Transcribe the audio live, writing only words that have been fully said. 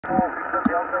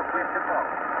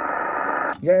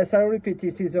Yes, I repeat,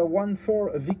 this is a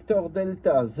 14 Victor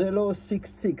Delta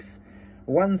 066.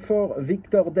 14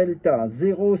 Victor Delta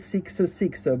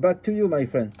 066. Back to you, my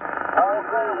friend. Okay, 44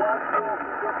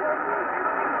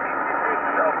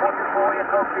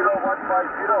 Echo Kilo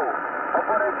 150.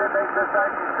 Operator makes the time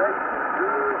to say,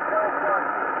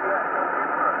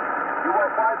 you are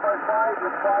 5 by 5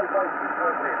 and 5 by 6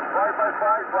 per minute. 5 by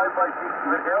 5, 5 by 6, you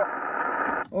will go?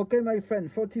 Okay, my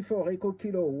friend, 44 Echo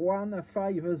Kilo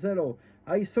 150.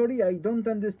 Sorry, I don't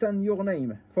understand your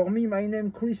name. For me, my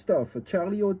name Christophe.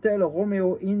 Charlie Hotel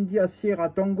Romeo India Sierra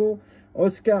Tango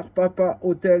Oscar Papa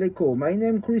Hotel Echo. My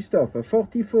name Christophe.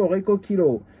 44 Echo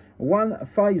Kilo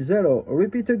 150.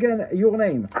 Repeat again your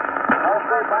name.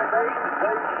 Okay, my name is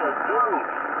Zain, Zulu,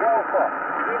 Alpha,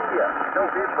 India,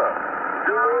 November.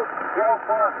 Zulu,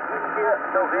 Alpha, India,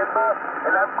 November.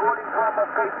 And I'm calling from a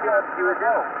Capetown,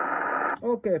 QSL.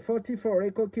 Okay, 44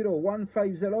 Echo Kilo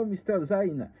 150, Mr.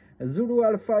 Zain. Zulu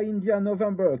Alpha India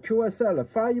November, QSL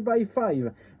 5 by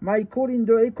 5. My call in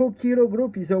the Echo Kilo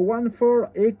group is a 14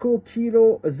 Echo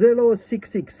Kilo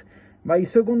 066. My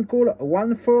second call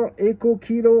 14 Echo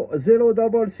Kilo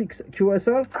 066,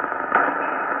 QSL.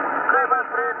 Okay, my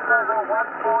friend,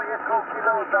 14 Echo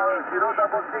Kilo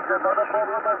 066, not a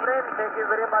problem, my friend. Thank you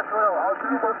very much for our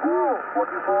super cool.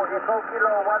 44 Echo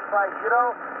Kilo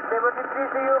 150,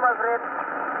 73 to you, my friend.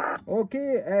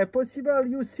 Okay, possible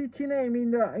you city name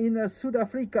in South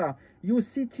Africa. You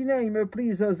city name,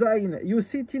 please, Zain. You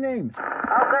city name.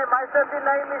 Okay, my city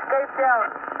name is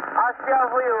Capetown. I'll spell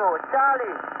for you.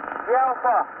 Charlie,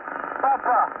 Alpha,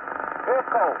 Papa,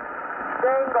 Echo,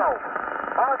 Tango,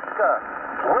 Oscar,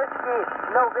 Whiskey,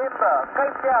 November,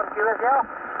 Capetown, QSL.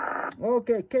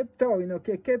 Okay, Capetown,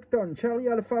 okay, Capetown, Charlie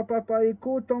Alpha Papa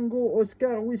Echo Tango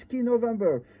Oscar Whiskey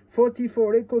November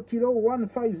 44 Echo Kilo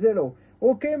 150.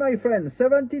 Okay, my friend,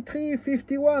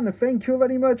 7351. Thank you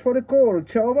very much for the call.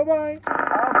 Ciao, bye bye. Okay,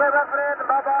 my friend,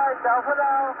 bye bye. Ciao for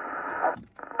now.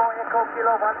 Echo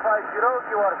Kilo 150,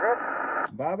 you are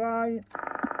set. Bye bye.